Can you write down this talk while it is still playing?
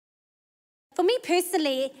For me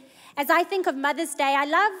personally, as I think of Mother's Day, I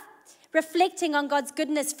love reflecting on God's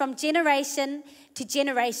goodness from generation to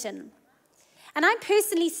generation. And I'm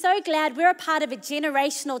personally so glad we're a part of a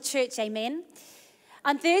generational church, amen.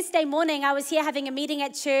 On Thursday morning, I was here having a meeting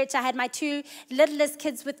at church. I had my 2 littlest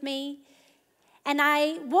kids with me. And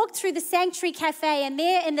I walked through the Sanctuary Cafe, and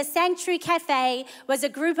there in the Sanctuary Cafe was a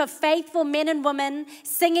group of faithful men and women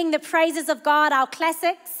singing the praises of God, our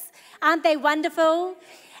classics. Aren't they wonderful?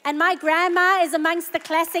 And my grandma is amongst the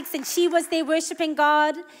classics, and she was there worshiping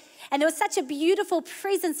God. And there was such a beautiful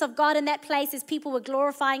presence of God in that place as people were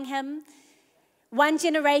glorifying Him. One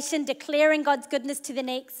generation declaring God's goodness to the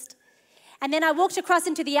next. And then I walked across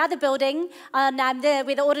into the other building where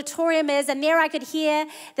the auditorium is, and there I could hear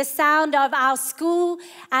the sound of our school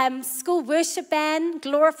worship band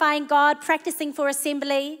glorifying God, practicing for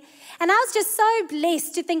assembly. And I was just so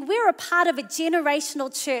blessed to think we're a part of a generational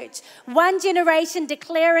church, one generation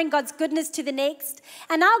declaring God's goodness to the next.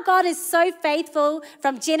 And our God is so faithful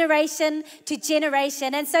from generation to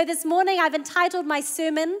generation. And so this morning I've entitled my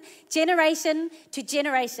sermon, Generation to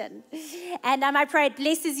Generation. And I pray it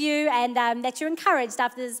blesses you and that you're encouraged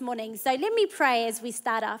after this morning. So let me pray as we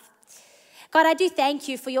start off. God, I do thank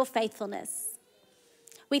you for your faithfulness.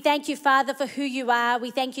 We thank you, Father, for who you are. We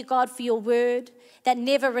thank you, God, for your word that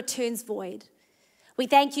never returns void. We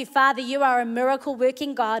thank you, Father, you are a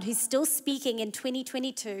miracle-working God who's still speaking in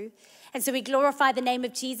 2022. And so we glorify the name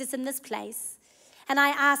of Jesus in this place. And I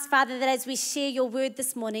ask, Father, that as we share your word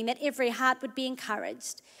this morning, that every heart would be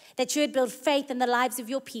encouraged, that you would build faith in the lives of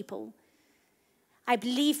your people. I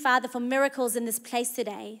believe, Father, for miracles in this place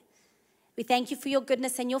today. We thank you for your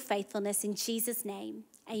goodness and your faithfulness in Jesus' name.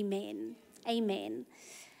 Amen. Amen.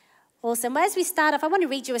 Awesome. Well, as we start off, I want to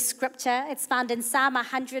read you a scripture. It's found in Psalm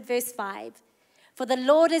 100, verse 5. For the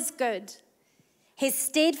Lord is good. His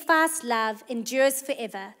steadfast love endures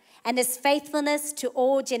forever, and his faithfulness to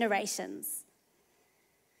all generations.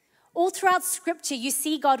 All throughout Scripture, you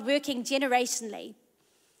see God working generationally.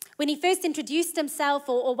 When he first introduced himself,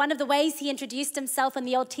 or one of the ways he introduced himself in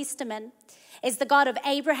the Old Testament, is the God of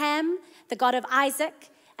Abraham, the God of Isaac,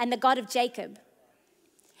 and the God of Jacob.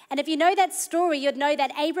 And if you know that story, you'd know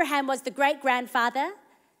that Abraham was the great-grandfather,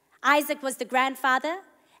 Isaac was the grandfather,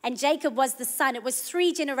 and Jacob was the son. It was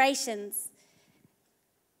 3 generations.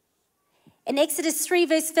 In Exodus 3,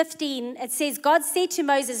 verse 15, it says, God said to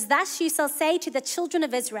Moses, thus you shall say to the children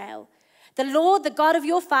of Israel, the Lord, the God of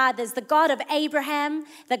your fathers, the God of Abraham,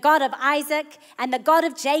 the God of Isaac, and the God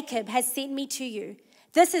of Jacob has sent me to you.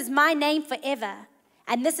 This is my name forever,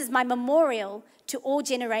 and this is my memorial to all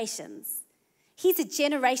generations. He's a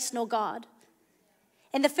generational God.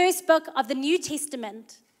 In the first book of the New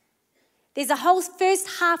Testament, there's a whole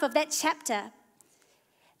first half of that chapter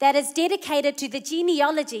that is dedicated to the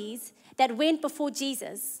genealogies that went before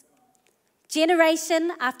Jesus.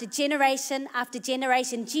 Generation after generation after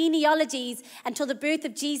generation, genealogies until the birth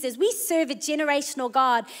of Jesus. We serve a generational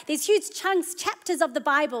God. There's huge chunks, chapters of the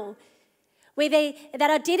Bible that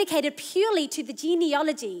are dedicated purely to the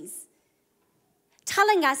genealogies,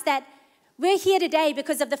 telling us that we're here today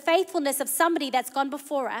because of the faithfulness of somebody that's gone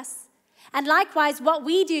before us. And likewise, what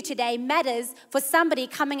we do today matters for somebody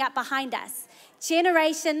coming up behind us,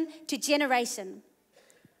 generation to generation.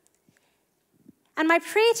 And my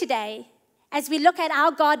prayer today, as we look at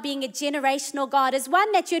our God being a generational God, is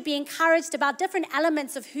one that you'd be encouraged about different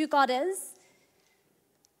elements of who God is,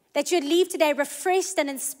 that you'd leave today refreshed and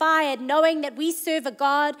inspired, knowing that we serve a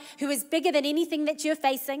God who is bigger than anything that you're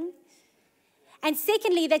facing. And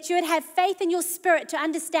secondly, that you would have faith in your spirit to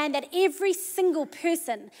understand that every single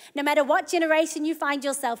person, no matter what generation you find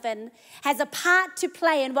yourself in, has a part to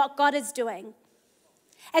play in what God is doing.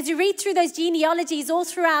 As you read through those genealogies all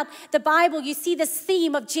throughout the Bible, you see this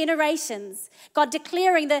theme of generations. God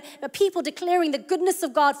declaring, the people declaring the goodness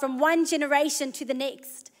of God from one generation to the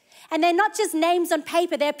next. And they're not just names on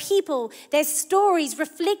paper, they're people, they're stories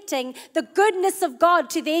reflecting the goodness of God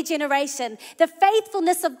to their generation, the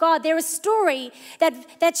faithfulness of God. They're a story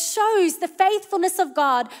that shows the faithfulness of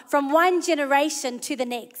God from one generation to the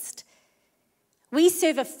next. We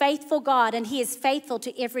serve a faithful God, and he is faithful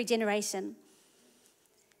to every generation.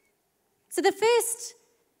 So the first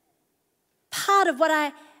part of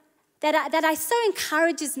that so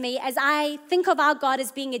encourages me as I think of our God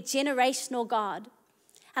as being a generational God,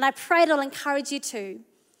 and I pray it'll encourage you too,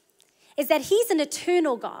 is that he's an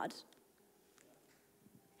eternal God.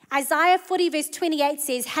 Isaiah 40 verse 28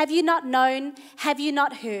 says, have you not known, have you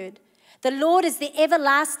not heard? The Lord is the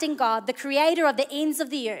everlasting God, the creator of the ends of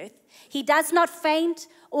the earth. He does not faint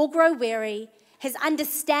or grow weary. His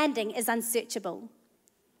understanding is unsearchable.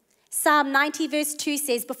 Psalm 90 verse 2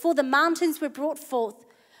 says, before the mountains were brought forth,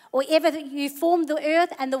 or ever you formed the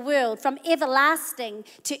earth and the world. From everlasting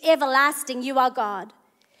to everlasting, you are God.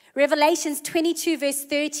 Revelations 22 verse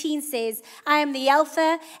 13 says, I am the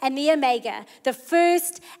Alpha and the Omega, the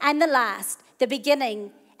first and the last, the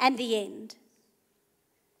beginning and the end.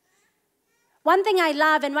 One thing I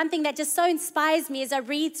love and one thing that just so inspires me as I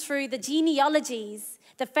read through the genealogies,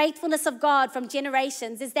 the faithfulness of God from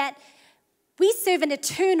generations, is that we serve an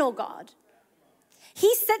eternal God.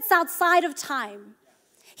 He sits outside of time.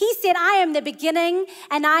 He said, I am the beginning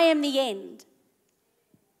and I am the end.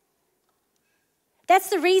 That's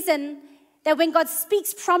the reason that when God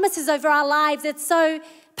speaks promises over our lives, it's so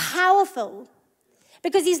powerful.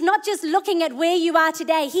 Because he's not just looking at where you are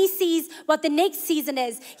today. He sees what the next season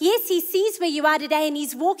is. Yes, he sees where you are today and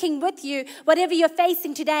he's walking with you, whatever you're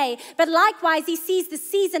facing today. But likewise, he sees the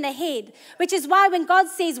season ahead, which is why when God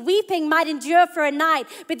says weeping might endure for a night,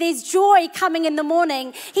 but there's joy coming in the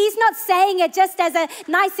morning, he's not saying it just as a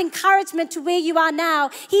nice encouragement to where you are now.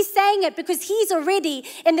 He's saying it because he's already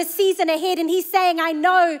in the season ahead, and he's saying, I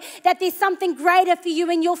know that there's something greater for you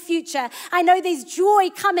in your future. I know there's joy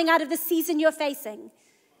coming out of the season you're facing.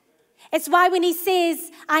 It's why when he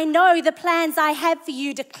says, I know the plans I have for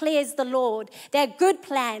you, declares the Lord. They're good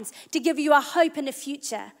plans to give you a hope and a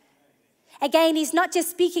future. Again, he's not just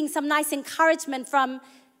speaking some nice encouragement from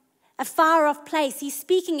a far off place. He's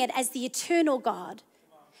speaking it as the eternal God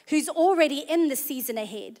who's already in the season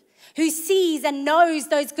ahead, who sees and knows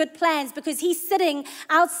those good plans because he's sitting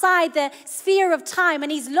outside the sphere of time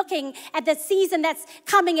and he's looking at the season that's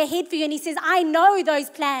coming ahead for you, and he says, I know those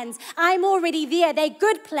plans. I'm already there. They're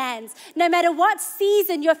good plans. No matter what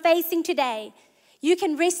season you're facing today, you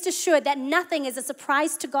can rest assured that nothing is a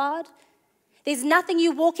surprise to God. There's nothing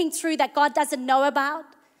you're walking through that God doesn't know about.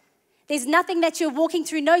 There's nothing that you're walking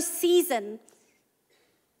through, no season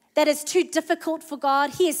that is too difficult for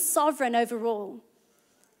God. He is sovereign over all,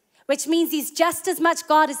 which means he's just as much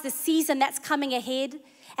God as the season that's coming ahead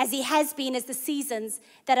as he has been as the seasons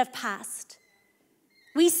that have passed.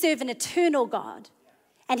 We serve an eternal God,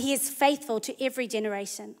 and he is faithful to every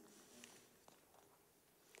generation.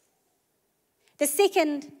 The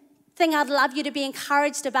second thing I'd love you to be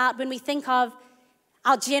encouraged about when we think of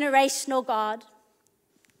our generational God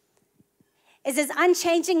is his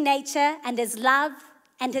unchanging nature and his love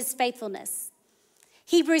and his faithfulness.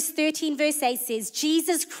 Hebrews 13 verse 8 says,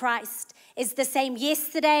 Jesus Christ is the same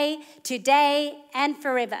yesterday, today, and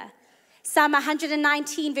forever. Psalm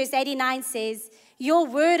 119 verse 89 says, your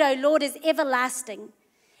word, O Lord, is everlasting.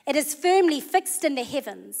 It is firmly fixed in the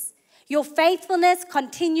heavens. Your faithfulness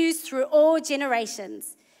continues through all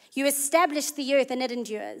generations. You establish the earth and it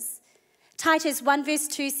endures. Titus 1 verse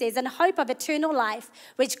 2 says, in hope of eternal life,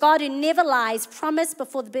 which God who never lies promised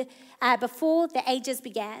before the ages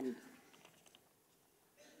began.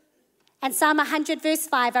 And Psalm 100 verse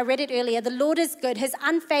 5, I read it earlier, the Lord is good. His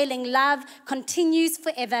unfailing love continues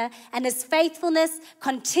forever, and his faithfulness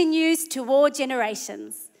continues to all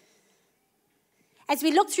generations. As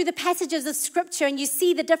we look through the passages of Scripture and you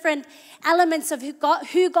see the different elements of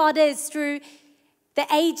who God is through the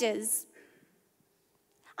ages,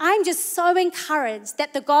 I'm just so encouraged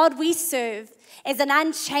that the God we serve is an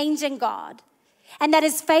unchanging God, and that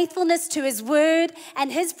his faithfulness to his word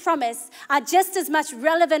and his promise are just as much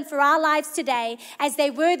relevant for our lives today as they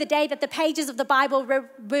were the day that the pages of the Bible were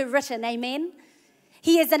written. Amen?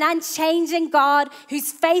 He is an unchanging God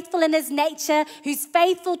who's faithful in his nature, who's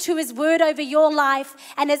faithful to his word over your life,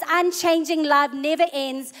 and his unchanging love never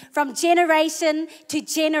ends from generation to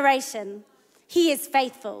generation. He is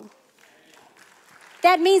faithful.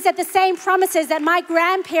 That means that the same promises that my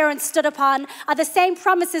grandparents stood upon are the same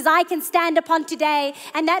promises I can stand upon today,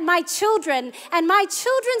 and that my children and my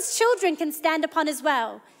children's children can stand upon as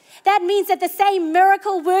well. That means that the same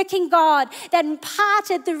miracle-working God that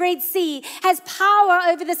parted the Red Sea has power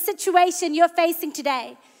over the situation you're facing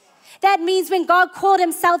today. That means when God called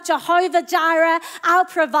himself Jehovah Jireh, our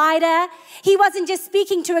provider, he wasn't just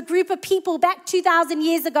speaking to a group of people back 2,000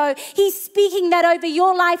 years ago. He's speaking that over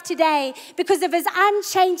your life today because of his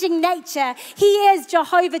unchanging nature. He is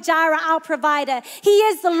Jehovah Jireh, our provider. He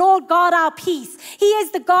is the Lord God, our peace. He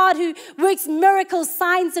is the God who works miracles,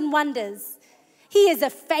 signs, and wonders. He is a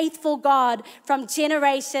faithful God from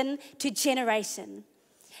generation to generation.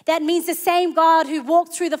 That means the same God who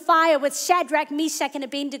walked through the fire with Shadrach, Meshach, and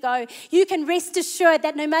Abednego, you can rest assured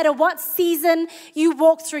that no matter what season you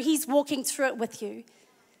walk through, he's walking through it with you.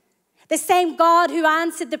 The same God who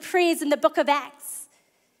answered the prayers in the book of Acts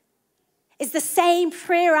is the same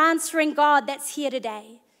prayer answering God that's here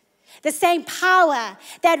today. The same power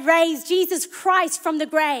that raised Jesus Christ from the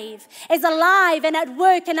grave is alive and at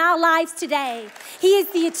work in our lives today. He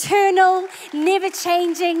is the eternal,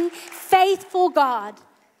 never-changing, faithful God.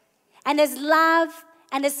 And his love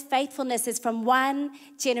and his faithfulness is from one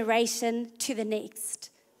generation to the next.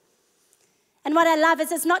 And what I love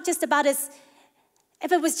is it's not just about his,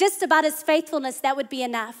 if it was just about his faithfulness, that would be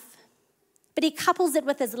enough. But he couples it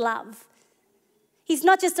with his love. He's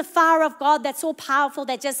not just a far-off God that's all powerful,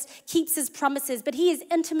 that just keeps his promises, but he is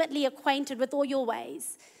intimately acquainted with all your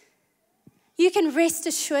ways. You can rest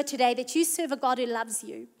assured today that you serve a God who loves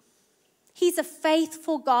you. He's a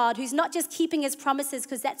faithful God who's not just keeping his promises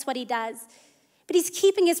because that's what he does, but he's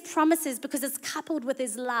keeping his promises because it's coupled with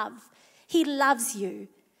his love. He loves you.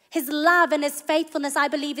 His love and his faithfulness, I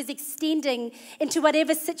believe, is extending into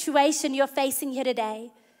whatever situation you're facing here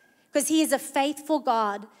today, because he is a faithful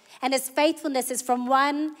God, and his faithfulness is from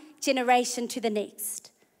one generation to the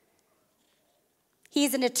next. He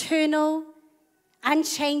is an eternal,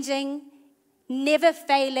 unchanging, never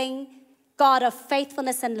failing God of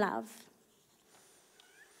faithfulness and love.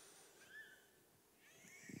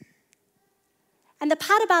 And the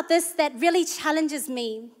part about this that really challenges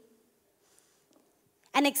me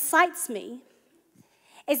and excites me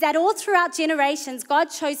is that all throughout generations, God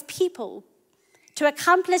chose people to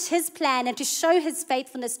accomplish his plan and to show his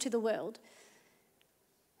faithfulness to the world.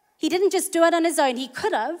 He didn't just do it on his own. He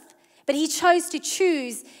could have, but he chose to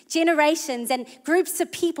choose generations and groups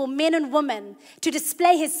of people, men and women, to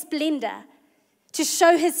display his splendor, to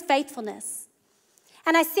show his faithfulness.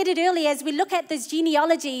 And I said it earlier, as we look at these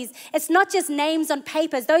genealogies, it's not just names on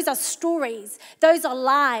papers. Those are stories. Those are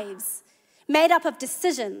lives made up of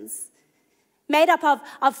decisions, made up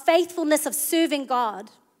of faithfulness of serving God.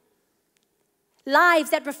 Lives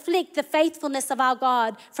that reflect the faithfulness of our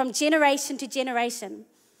God from generation to generation.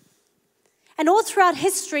 And all throughout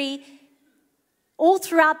history, all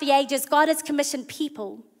throughout the ages, God has commissioned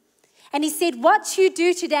people. And he said, what you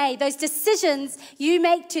do today, those decisions you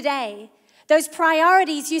make today, those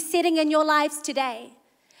priorities you're setting in your lives today,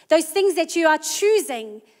 those things that you are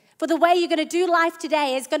choosing for the way you're going to do life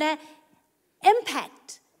today is going to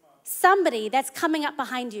impact somebody that's coming up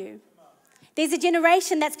behind you. There's a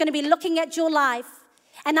generation that's going to be looking at your life,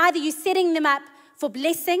 and either you're setting them up for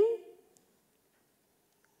blessing,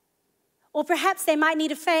 or perhaps they might need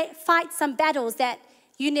to fight some battles that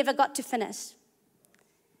you never got to finish.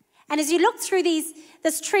 And as you look through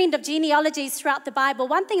this trend of genealogies throughout the Bible,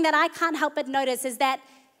 one thing that I can't help but notice is that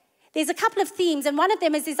there's a couple of themes, and one of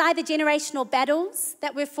them is there's either generational battles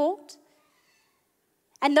that were fought,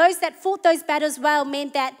 and those that fought those battles well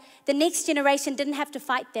meant that the next generation didn't have to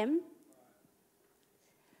fight them,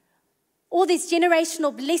 or this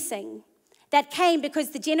generational blessing that came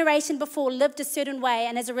because the generation before lived a certain way,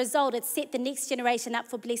 and as a result, it set the next generation up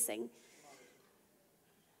for blessing.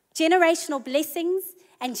 Generational blessings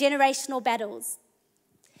and generational battles.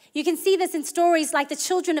 You can see this in stories like the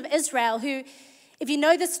children of Israel, who, if you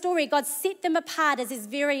know the story, God set them apart as his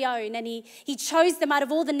very own, and he chose them out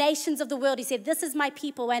of all the nations of the world. He said, this is my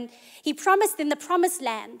people, and he promised them the promised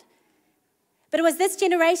land. But it was this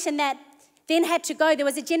generation that then had to go. There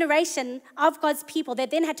was a generation of God's people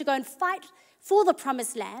that then had to go and fight for the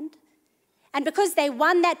promised land. And because they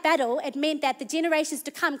won that battle, it meant that the generations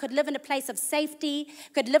to come could live in a place of safety,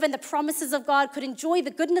 could live in the promises of God, could enjoy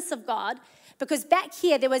the goodness of God, because back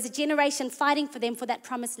here there was a generation fighting for them for that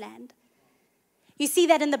promised land. You see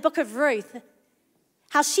that in the book of Ruth,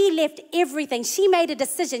 how she left everything. She made a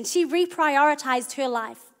decision. She reprioritized her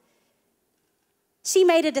life. She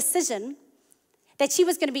made a decision that she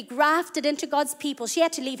was going to be grafted into God's people. She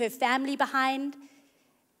had to leave her family behind.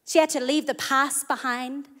 She had to leave the past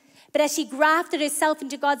behind. But as she grafted herself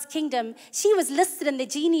into God's kingdom, she was listed in the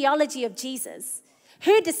genealogy of Jesus.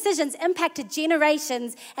 Her decisions impacted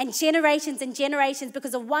generations and generations and generations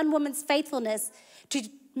because of one woman's faithfulness to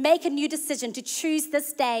make a new decision, to choose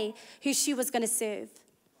this day who she was going to serve.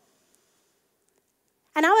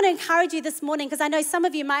 And I want to encourage you this morning, because I know some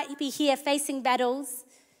of you might be here facing battles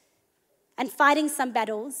and fighting some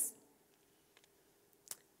battles.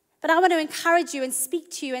 But I want to encourage you and speak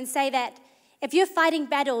to you and say that if you're fighting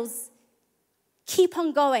battles, keep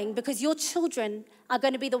on going, because your children are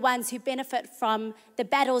going to be the ones who benefit from the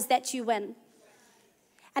battles that you win.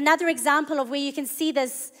 Another example of where you can see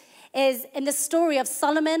this is in the story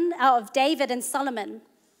of David and Solomon.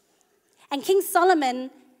 And King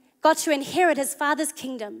Solomon got to inherit his father's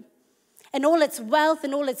kingdom and all its wealth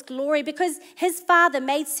and all its glory because his father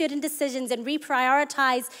made certain decisions and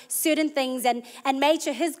reprioritized certain things and made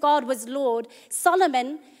sure his God was Lord.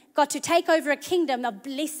 Solomon got to take over a kingdom of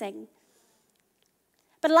blessing.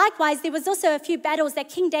 But likewise, there was also a few battles that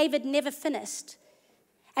King David never finished.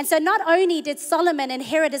 And so not only did Solomon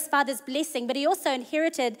inherit his father's blessing, but he also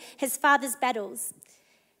inherited his father's battles.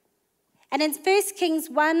 And in 1 Kings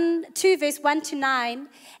 2, verse 1 to 9,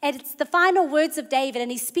 it's the final words of David, and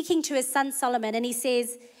he's speaking to his son Solomon, and he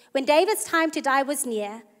says, when David's time to die was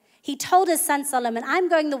near, he told his son Solomon, I'm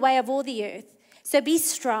going the way of all the earth, so be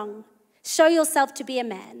strong, show yourself to be a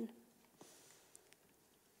man.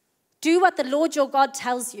 Do what the Lord your God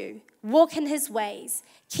tells you, walk in his ways,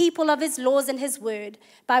 keep all of his laws and his word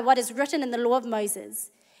by what is written in the law of Moses.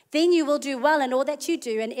 Then you will do well in all that you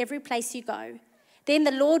do in every place you go. Then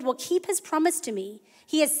the Lord will keep his promise to me.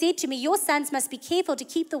 He has said to me, your sons must be careful to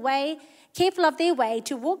keep careful of their way,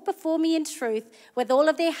 to walk before me in truth with all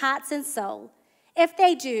of their hearts and soul. If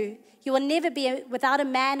they do, you will never be without a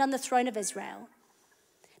man on the throne of Israel.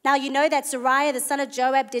 Now you know that Zeruiah the son of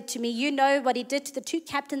Joab did to me. You know what he did to the 2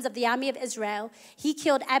 captains of the army of Israel. He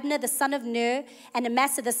killed Abner the son of Ner and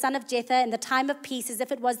Amasa the son of Jether in the time of peace as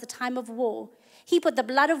if it was the time of war. He put the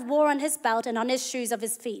blood of war on his belt and on his shoes of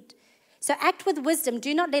his feet. So act with wisdom.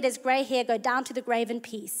 Do not let his gray hair go down to the grave in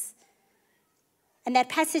peace. And that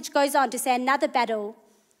passage goes on to say another battle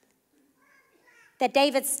that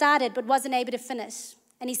David started but wasn't able to finish.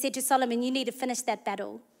 And he said to Solomon, you need to finish that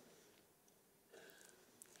battle.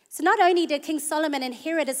 So not only did King Solomon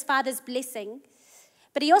inherit his father's blessing,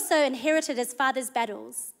 but he also inherited his father's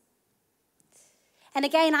battles. And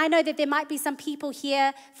again, I know that there might be some people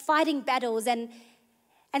here fighting battles, and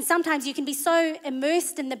sometimes you can be so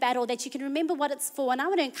immersed in the battle that you can remember what it's for. And I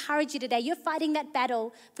want to encourage you today, you're fighting that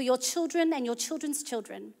battle for your children and your children's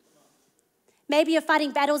children. Maybe you're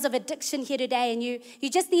fighting battles of addiction here today, and you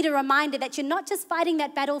just need a reminder that you're not just fighting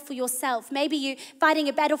that battle for yourself. Maybe you're fighting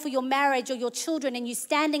a battle for your marriage or your children, and you're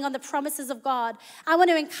standing on the promises of God. I want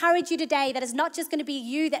to encourage you today that it's not just going to be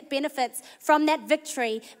you that benefits from that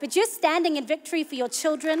victory, but you're standing in victory for your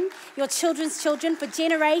children, your children's children, for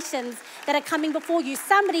generations that are coming before you.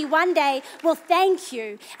 Somebody one day will thank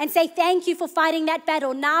you and say, thank you for fighting that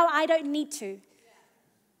battle. Now I don't need to.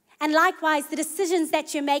 And likewise, the decisions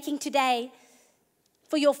that you're making today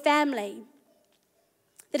for your family,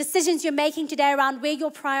 the decisions you're making today around where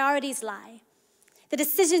your priorities lie, the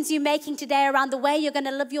decisions you're making today around the way you're going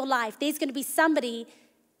to live your life, there's going to be somebody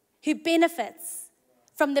who benefits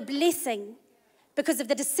from the blessing because of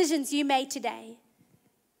the decisions you made today.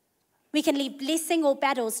 We can leave blessing or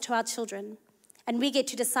battles to our children, and we get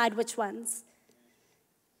to decide which ones.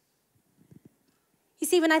 You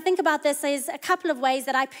see, when I think about this, there's a couple of ways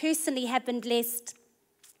that I personally have been blessed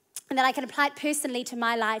and that I can apply it personally to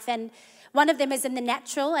my life. And one of them is in the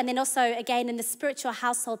natural, and then also, again, in the spiritual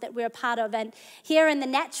household that we're a part of. And here in the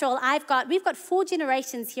natural, we've got 4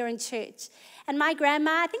 generations here in church. And my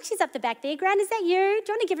grandma, I think she's up the back there. Gran, is that you? Do you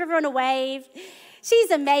want to give everyone a wave? She's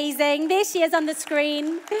amazing. There she is on the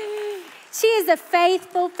screen. She is a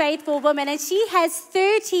faithful, faithful woman, and she has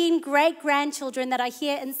 13 great-grandchildren that are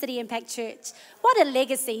here in City Impact Church. What a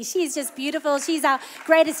legacy. She is just beautiful. She's our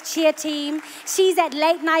greatest cheer team. She's at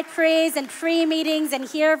late-night prayers and prayer meetings and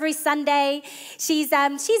here every Sunday. She's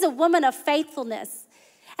a woman of faithfulness.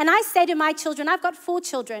 And I say to my children, I've got 4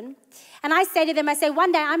 children, and I say to them,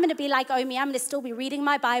 one day I'm going to be like Omi. I'm going to still be reading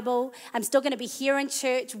my Bible. I'm still going to be here in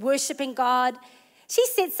church, worshiping God. She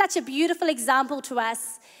set such a beautiful example to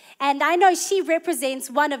us. And I know she represents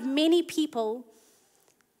one of many people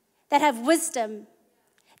that have wisdom,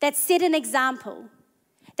 that set an example,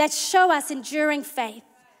 that show us enduring faith,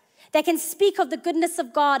 that can speak of the goodness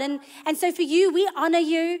of God. And so for you, we honor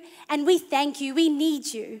you and we thank you. We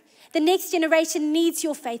need you. The next generation needs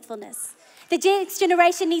your faithfulness. The next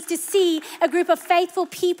generation needs to see a group of faithful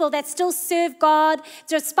people that still serve God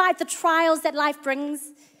despite the trials that life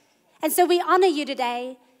brings. And so we honor you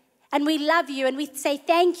today. And we love you, and we say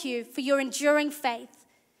thank you for your enduring faith,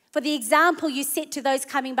 for the example you set to those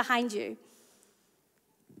coming behind you.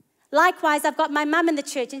 Likewise, I've got my mum in the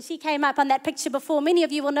church, and she came up on that picture before. Many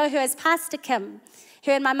of you will know her as Pastor Kim,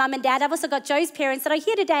 her and my mum and dad. I've also got Joe's parents that are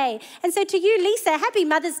here today. And so to you, Lisa, happy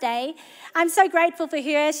Mother's Day. I'm so grateful for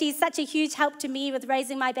her. She's such a huge help to me with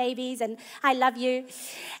raising my babies, and I love you.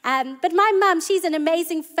 But my mum, she's an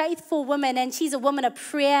amazing, faithful woman, and she's a woman of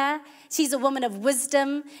prayer. She's a woman of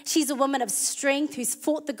wisdom. She's a woman of strength who's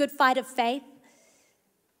fought the good fight of faith.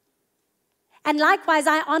 And likewise,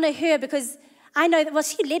 I honor her because I know that,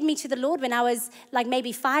 she led me to the Lord when I was like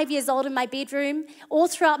maybe 5 years old in my bedroom. All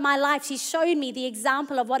throughout my life, she showed me the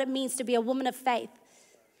example of what it means to be a woman of faith.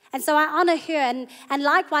 And so I honor her. And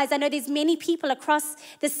likewise, I know there's many people across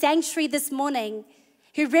the sanctuary this morning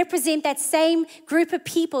who represent that same group of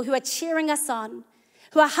people who are cheering us on,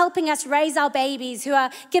 who are helping us raise our babies, who are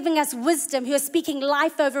giving us wisdom, who are speaking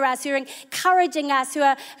life over us, who are encouraging us, who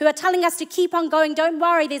are telling us to keep on going. Don't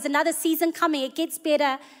worry, there's another season coming. It gets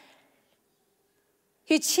better.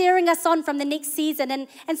 Who are cheering us on from the next season.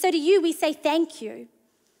 And so to you, we say thank you.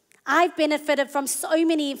 I've benefited from so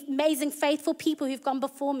many amazing, faithful people who've gone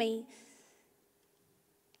before me.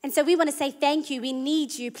 And so we want to say thank you. We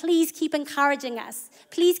need you. Please keep encouraging us.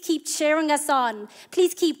 Please keep cheering us on.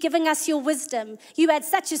 Please keep giving us your wisdom. You add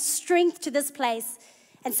such a strength to this place.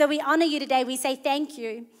 And so we honor you today. We say thank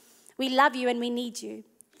you. We love you and we need you.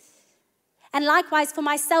 And likewise for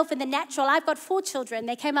myself in the natural, I've got 4 children.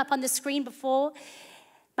 They came up on the screen before.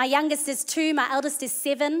 My youngest is 2. My eldest is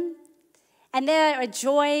 7. And they're a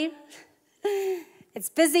joy. It's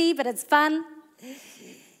busy, but it's fun.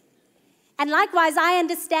 And likewise, I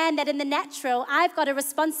understand that in the natural, I've got a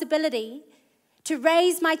responsibility to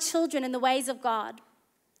raise my children in the ways of God.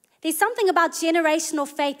 There's something about generational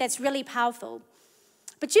faith that's really powerful.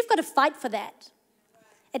 But you've got to fight for that.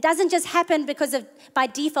 It doesn't just happen by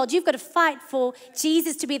default. You've got to fight for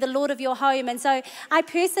Jesus to be the Lord of your home. And so I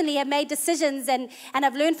personally have made decisions and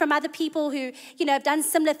I've learned from other people who, have done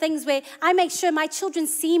similar things where I make sure my children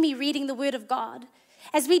see me reading the Word of God.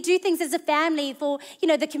 As we do things as a family for,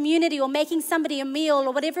 the community or making somebody a meal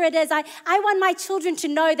or whatever it is, I want my children to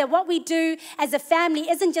know that what we do as a family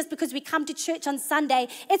isn't just because we come to church on Sunday.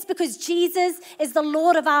 It's because Jesus is the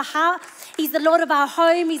Lord of our heart. He's the Lord of our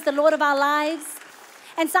home. He's the Lord of our lives.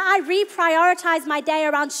 And so I reprioritize my day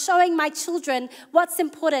around showing my children what's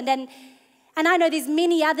important. And I know there's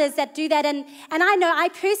many others that do that. And I know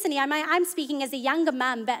I'm speaking as a younger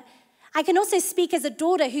mum, but I can also speak as a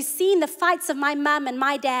daughter who's seen the fights of my mum and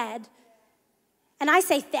my dad. And I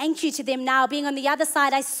say thank you to them now. Being on the other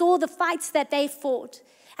side, I saw the fights that they fought.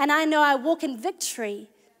 And I know I walk in victory.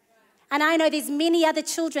 And I know there's many other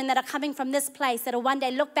children that are coming from this place that will one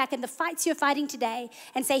day look back at the fights you're fighting today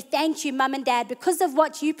and say, thank you, Mum and Dad, because of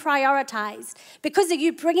what you prioritized, because of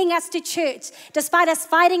you bringing us to church, despite us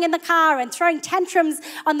fighting in the car and throwing tantrums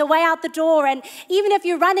on the way out the door. And even if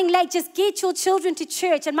you're running late, just get your children to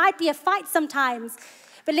church. It might be a fight sometimes,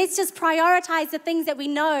 but let's just prioritize the things that we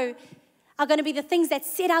know are going to be the things that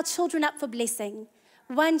set our children up for blessing.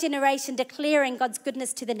 One generation declaring God's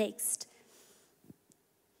goodness to the next.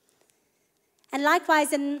 And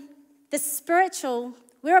likewise, in the spiritual,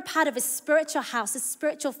 we're a part of a spiritual house, a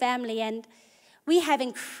spiritual family, and we have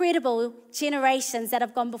incredible generations that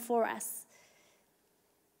have gone before us.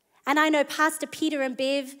 And I know Pastor Peter and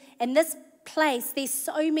Bev, in this place, there's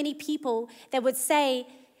so many people that would say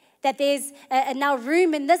that there's now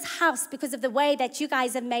room in this house because of the way that you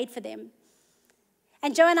guys have made for them.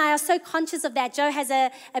 And Joe and I are so conscious of that. Joe has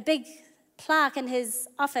a big plaque in his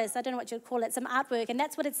office, I don't know what you'd call it, some artwork, and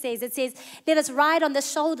that's what it says. It says, let us ride on the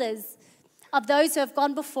shoulders of those who have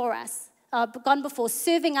gone before us,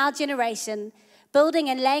 serving our generation, building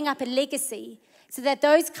and laying up a legacy so that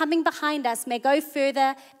those coming behind us may go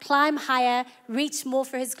further, climb higher, reach more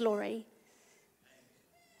for his glory.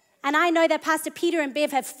 And I know that Pastor Peter and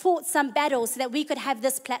Bev have fought some battles so that we could have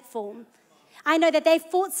this platform. I know that they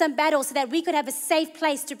fought some battles so that we could have a safe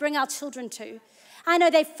place to bring our children to. I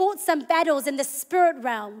know they fought some battles in the spirit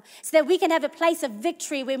realm so that we can have a place of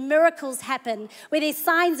victory where miracles happen, where there's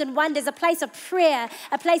signs and wonders, a place of prayer,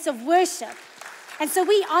 a place of worship. And so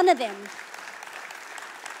we honor them.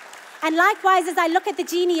 And likewise, as I look at the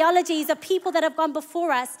genealogies of people that have gone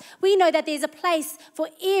before us, we know that there's a place for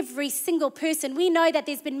every single person. We know that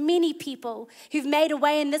there's been many people who've made a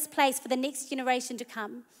way in this place for the next generation to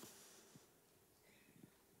come.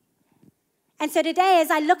 And so today,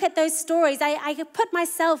 as I look at those stories, I put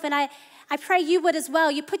myself, and I pray you would as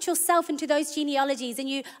well, you put yourself into those genealogies and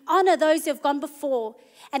you honor those who have gone before.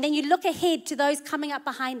 And then you look ahead to those coming up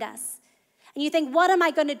behind us. And you think, what am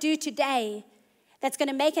I going to do today that's going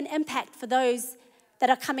to make an impact for those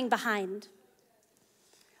that are coming behind?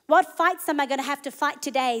 What fights am I going to have to fight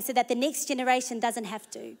today so that the next generation doesn't have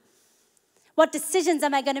to? What decisions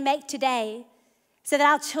am I going to make today so that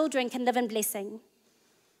our children can live in blessing?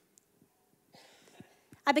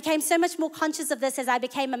 I became so much more conscious of this as I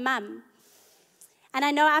became a mum. And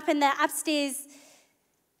I know up in the upstairs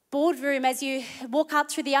boardroom, as you walk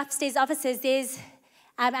out through the upstairs offices, there's,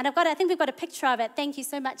 and I think we've got a picture of it. Thank you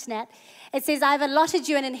so much, Nat. It says, I've allotted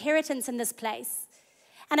you an inheritance in this place.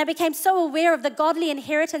 And I became so aware of the godly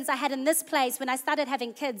inheritance I had in this place when I started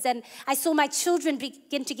having kids. And I saw my children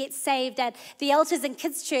begin to get saved at the elders and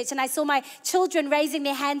kids church. And I saw my children raising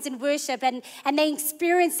their hands in worship and they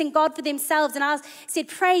experiencing God for themselves. And I said,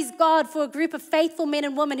 praise God for a group of faithful men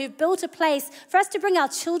and women who've built a place for us to bring our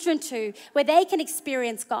children to where they can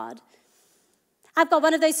experience God. I've got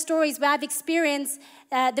one of those stories where I've experienced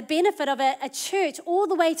the benefit of a church all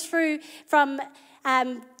the way through from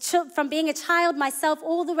being a child myself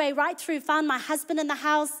all the way right through, found my husband in the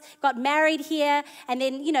house, got married here, and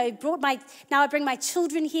then, now I bring my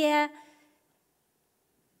children here.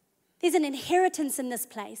 There's an inheritance in this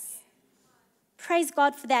place. Praise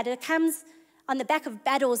God for that. It comes on the back of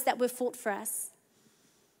battles that were fought for us.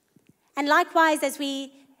 And likewise, as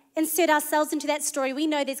we insert ourselves into that story, we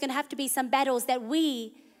know there's going to have to be some battles that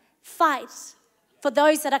we fight for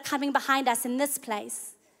those that are coming behind us in this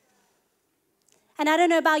place. And I don't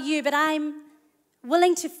know about you, but I'm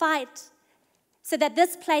willing to fight so that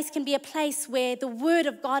this place can be a place where the word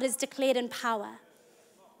of God is declared in power.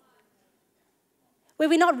 Where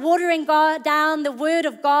we're not watering down the word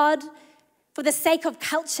of God for the sake of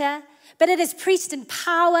culture, but it is preached in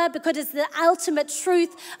power because it's the ultimate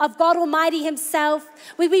truth of God Almighty himself.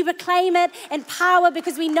 Where we proclaim it in power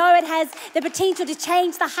because we know it has the potential to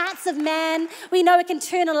change the hearts of man. We know it can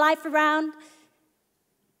turn a life around.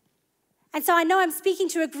 And so I know I'm speaking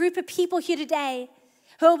to a group of people here today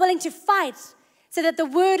who are willing to fight so that the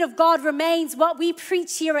word of God remains what we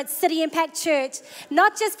preach here at City Impact Church,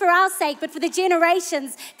 not just for our sake, but for the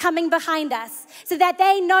generations coming behind us, so that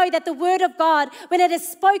they know that the word of God, when it is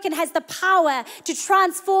spoken, has the power to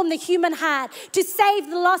transform the human heart, to save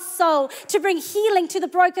the lost soul, to bring healing to the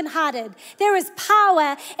brokenhearted. There is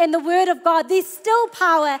power in the word of God. There's still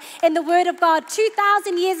power in the word of God.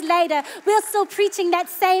 2,000 years later, we're still preaching that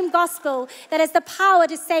same gospel that has the power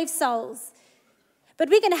to save souls. But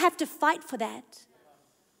we're going to have to fight for that.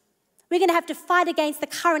 We're going to have to fight against the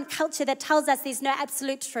current culture that tells us there's no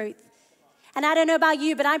absolute truth. And I don't know about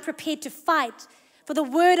you, but I'm prepared to fight for the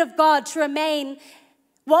word of God to remain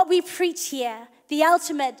what we preach here, the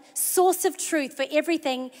ultimate source of truth for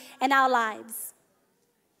everything in our lives.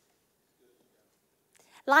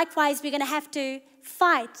 Likewise, we're going to have to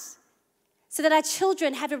fight so that our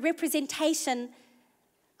children have a representation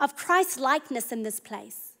of Christ's likeness in this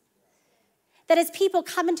place. That as people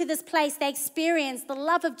come into this place, they experience the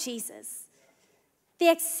love of Jesus, the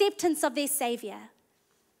acceptance of their Savior.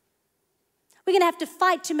 We're going to have to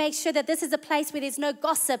fight to make sure that this is a place where there's no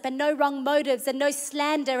gossip and no wrong motives and no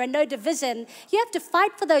slander and no division. You have to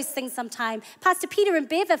fight for those things sometime. Pastor Peter and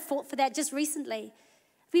Bev have fought for that just recently.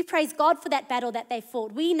 We praise God for that battle that they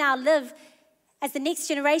fought. We now live as the next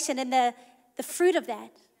generation in the fruit of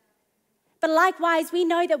that. But likewise, we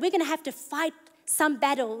know that we're going to have to fight some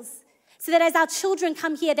battles so that as our children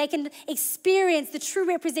come here, they can experience the true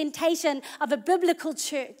representation of a biblical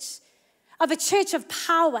church, of a church of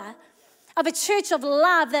power, of a church of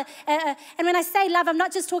love. And when I say love, I'm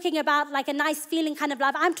not just talking about like a nice feeling kind of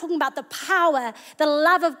love. I'm talking about the power, the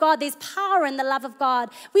love of God. There's power in the love of God.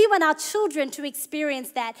 We want our children to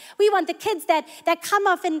experience that. We want the kids that come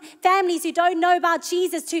off in families who don't know about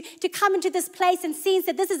Jesus to come into this place and sense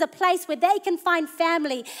that this is a place where they can find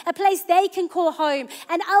family, a place they can call home,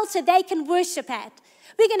 an altar they can worship at.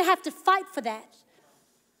 We're going to have to fight for that,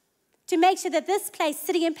 to make sure that this place,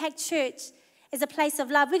 City Impact Church, is a place of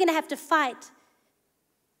love. We're going to have to fight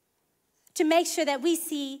to make sure that we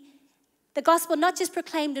see the gospel not just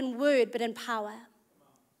proclaimed in word, but in power.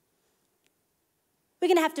 We're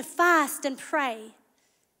going to have to fast and pray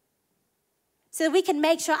so that we can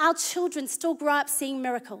make sure our children still grow up seeing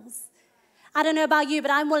miracles. I don't know about you, but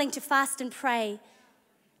I'm willing to fast and pray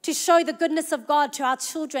to show the goodness of God to our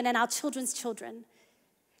children and our children's children.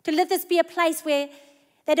 To let this be a place where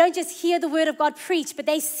they don't just hear the word of God preached, but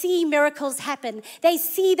they see miracles happen. They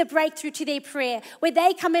see the breakthrough to their prayer. Where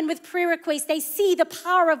they come in with prayer requests, they see the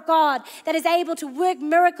power of God that is able to work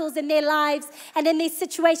miracles in their lives and in their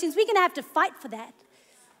situations. We're going to have to fight for that.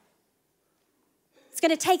 It's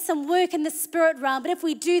going to take some work in the spirit realm, but if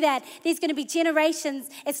we do that, there's going to be generations.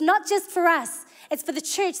 It's not just for us. It's for the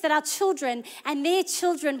church that our children and their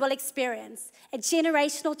children will experience. A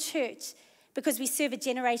generational church because we serve a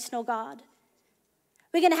generational God.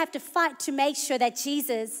 We're going to have to fight to make sure that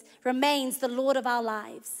Jesus remains the Lord of our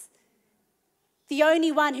lives. The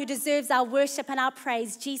only one who deserves our worship and our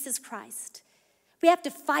praise, Jesus Christ. We have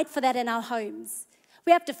to fight for that in our homes.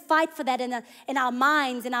 We have to fight for that in our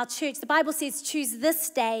minds, in our church. The Bible says, choose this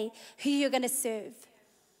day who you're going to serve.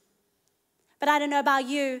 But I don't know about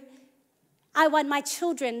you. I want my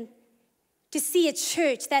children to see a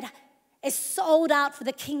church that is sold out for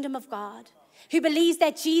the kingdom of God, who believes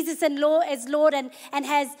that Jesus is Lord and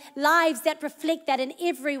has lives that reflect that in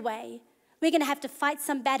every way. We're going to have to fight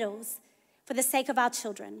some battles for the sake of our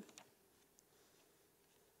children.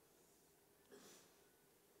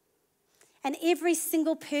 And every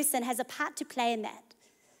single person has a part to play in that.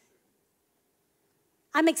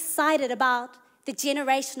 I'm excited about the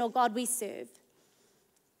generational God we serve.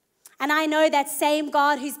 And I know that same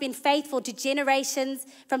God who's been faithful to generations,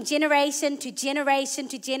 from generation to generation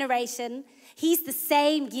to generation. He's the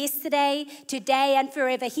same yesterday, today, and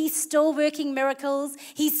forever. He's still working miracles.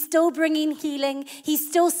 He's still bringing healing. He's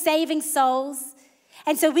still saving souls.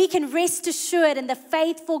 And so we can rest assured in the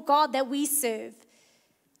faithful God that we serve,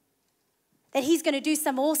 that He's going to do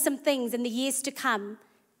some awesome things in the years to come,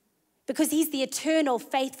 because He's the eternal,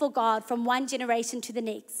 faithful God from one generation to the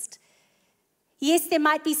next. Yes, there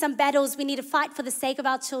might be some battles we need to fight for the sake of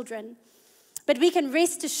our children, but we can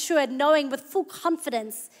rest assured knowing with full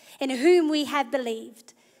confidence in whom we have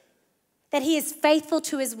believed, that He is faithful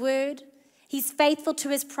to His word, He's faithful to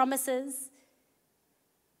His promises,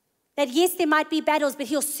 that yes, there might be battles, but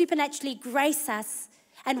He'll supernaturally grace us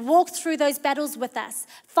and walk through those battles with us,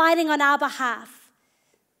 fighting on our behalf,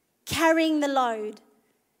 carrying the load.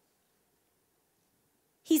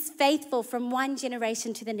 He's faithful from one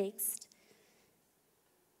generation to the next.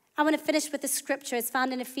 I want to finish with the scripture. It's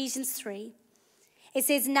found in Ephesians 3. It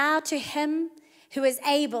says, "Now to Him who is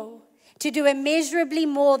able to do immeasurably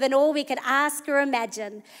more than all we could ask or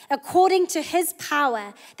imagine, according to His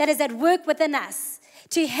power that is at work within us,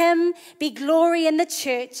 to Him be glory in the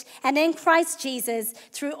church and in Christ Jesus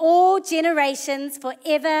through all generations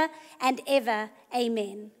forever and ever.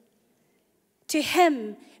 Amen." To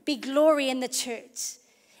Him be glory in the church.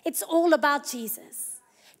 It's all about Jesus.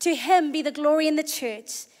 To Him be the glory in the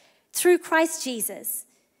church through Christ Jesus,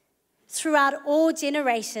 throughout all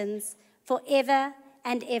generations, forever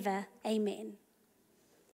and ever. Amen.